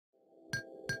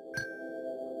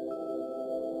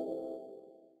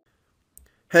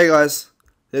Hey guys,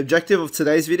 the objective of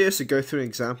today's video is to go through an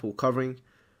example covering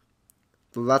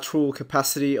the lateral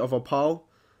capacity of a pile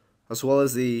as well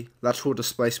as the lateral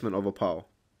displacement of a pile.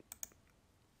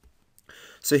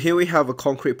 So here we have a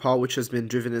concrete pile which has been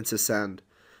driven into sand,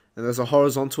 and there's a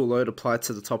horizontal load applied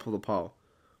to the top of the pile.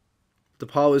 The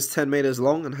pile is 10 meters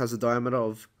long and has a diameter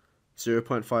of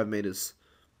 0.5 meters,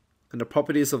 and the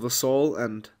properties of the soil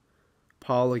and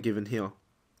pile are given here.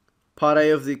 Part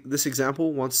A of this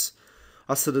example wants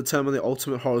us to determine the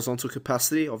ultimate horizontal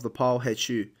capacity of the pile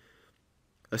HU,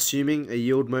 assuming a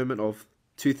yield moment of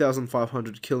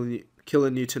 2,500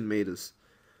 kilonewton meters.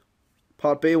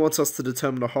 Part B wants us to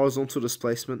determine the horizontal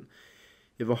displacement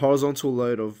if a horizontal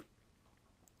load of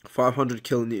 500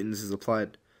 kilonewtons is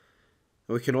applied.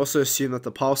 And we can also assume that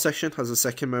the pile section has a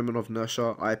second moment of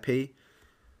inertia IP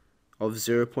of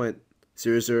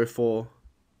 0.004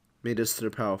 meters to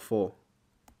the power of 4.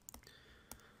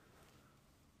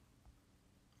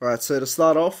 Alright, so to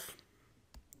start off,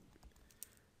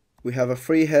 we have a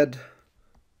free head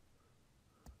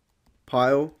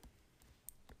pile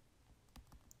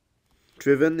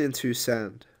driven into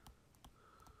sand.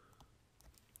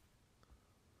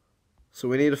 So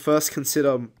we need to first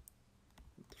consider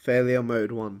failure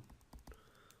mode 1.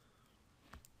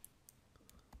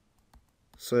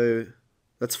 So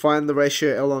let's find the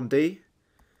ratio L on D.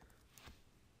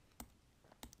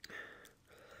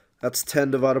 That's 10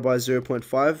 divided by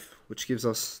 0.5, which gives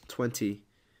us 20.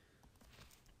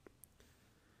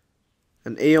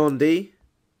 And E on D,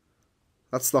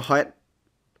 that's the height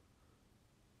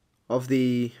of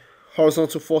the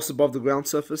horizontal force above the ground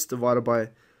surface divided by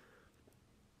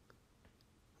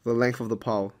the length of the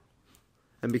pile.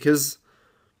 And because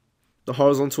the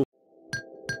horizontal